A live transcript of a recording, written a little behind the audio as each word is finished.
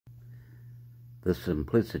the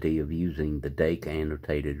simplicity of using the Dake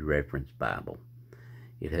Annotated Reference Bible.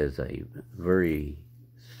 It has a very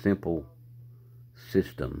simple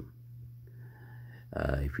system.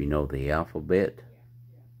 If you know the alphabet,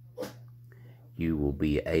 you will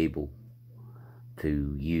be able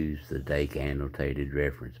to use the Dake Annotated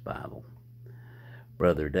Reference Bible.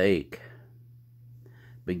 Brother Dake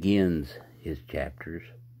begins his chapters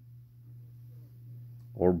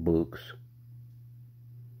or books.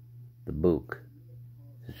 The book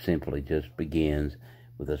simply just begins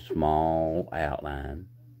with a small outline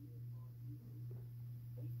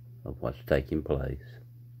of what's taking place.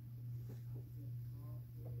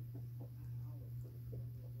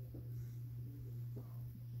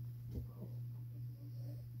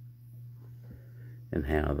 And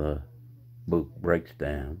how the book breaks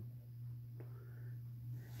down.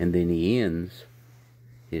 And then he ends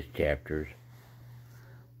his chapters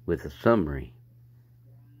with a summary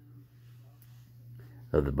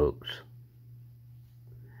of the books.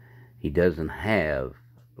 He doesn't have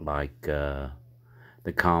like the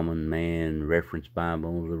Common Man Reference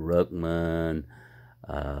Bible, the Ruckman,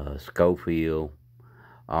 Schofield,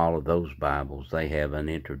 all of those Bibles. They have an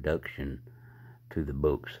introduction to the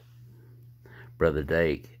books. Brother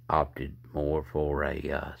Dake opted more for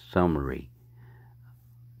a summary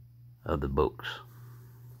of the books.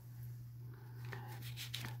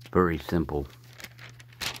 Very simple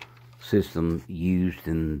system used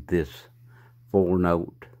in this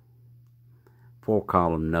four-column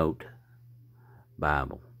note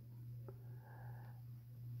Bible.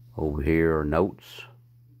 Over here are notes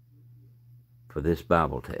for this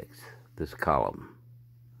Bible text, this column.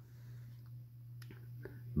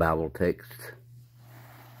 Bible text,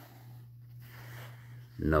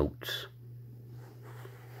 notes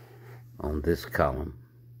on this column.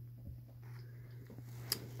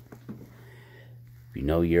 If you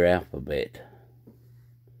know your alphabet,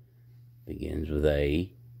 begins with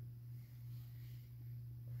A,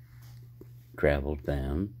 travels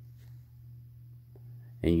down,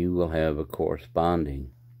 and you will have a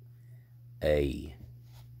corresponding A.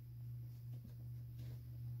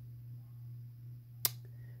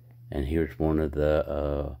 And here's one of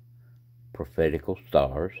the prophetical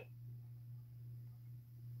stars.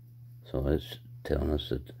 So it's telling us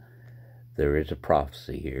that there is a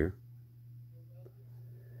prophecy here.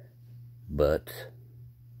 But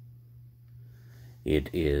it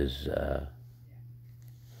is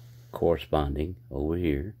corresponding over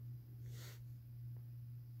here.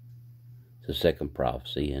 It's the second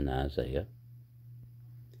prophecy in Isaiah.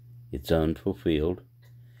 It's unfulfilled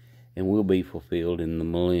and will be fulfilled in the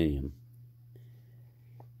millennium.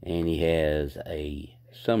 And he has a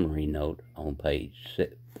summary note on page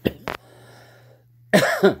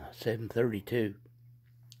 732.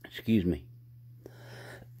 Excuse me.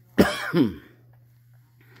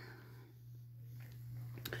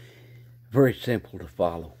 Very simple to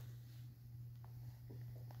follow.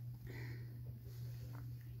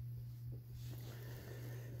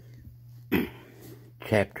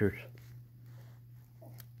 Chapters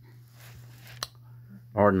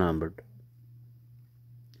are numbered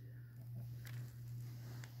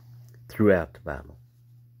throughout the Bible.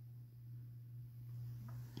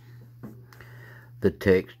 The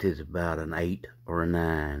text is about an 8 or a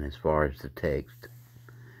 9 as far as the text,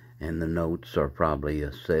 and the notes are probably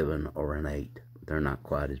a 7 or an 8. They're not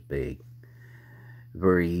quite as big.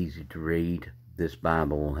 Very easy to read. This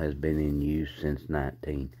Bible has been in use since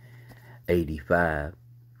 1985,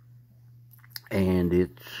 and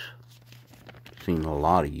it's seen a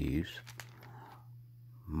lot of use,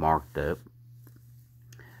 marked up,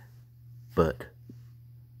 but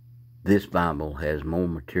this Bible has more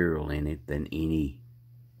material in it than any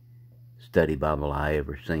study Bible I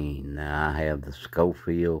ever seen. Now, I have the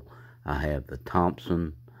Schofield, I have the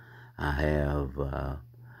Thompson, I have the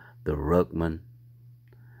Ruckman.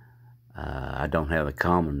 I don't have the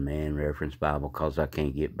Common Man Reference Bible because I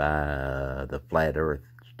can't get by the Flat Earth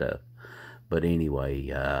stuff. But anyway,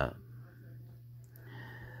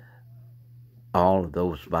 all of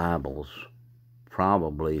those Bibles,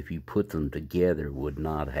 probably if you put them together, would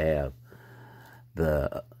not have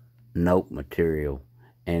the note material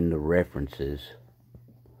and the references.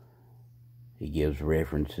 He gives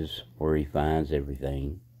references where he finds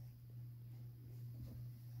everything.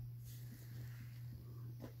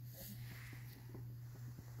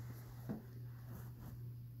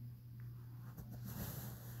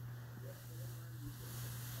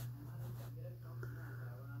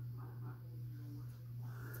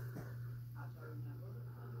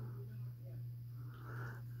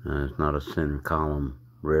 It's not a center column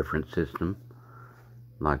reference system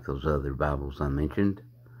like those other Bibles I mentioned,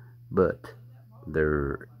 but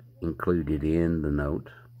They're included in the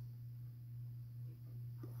notes.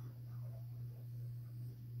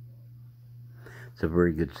 It's a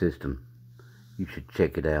very good system. You should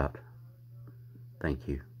check it out. Thank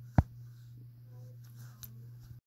you.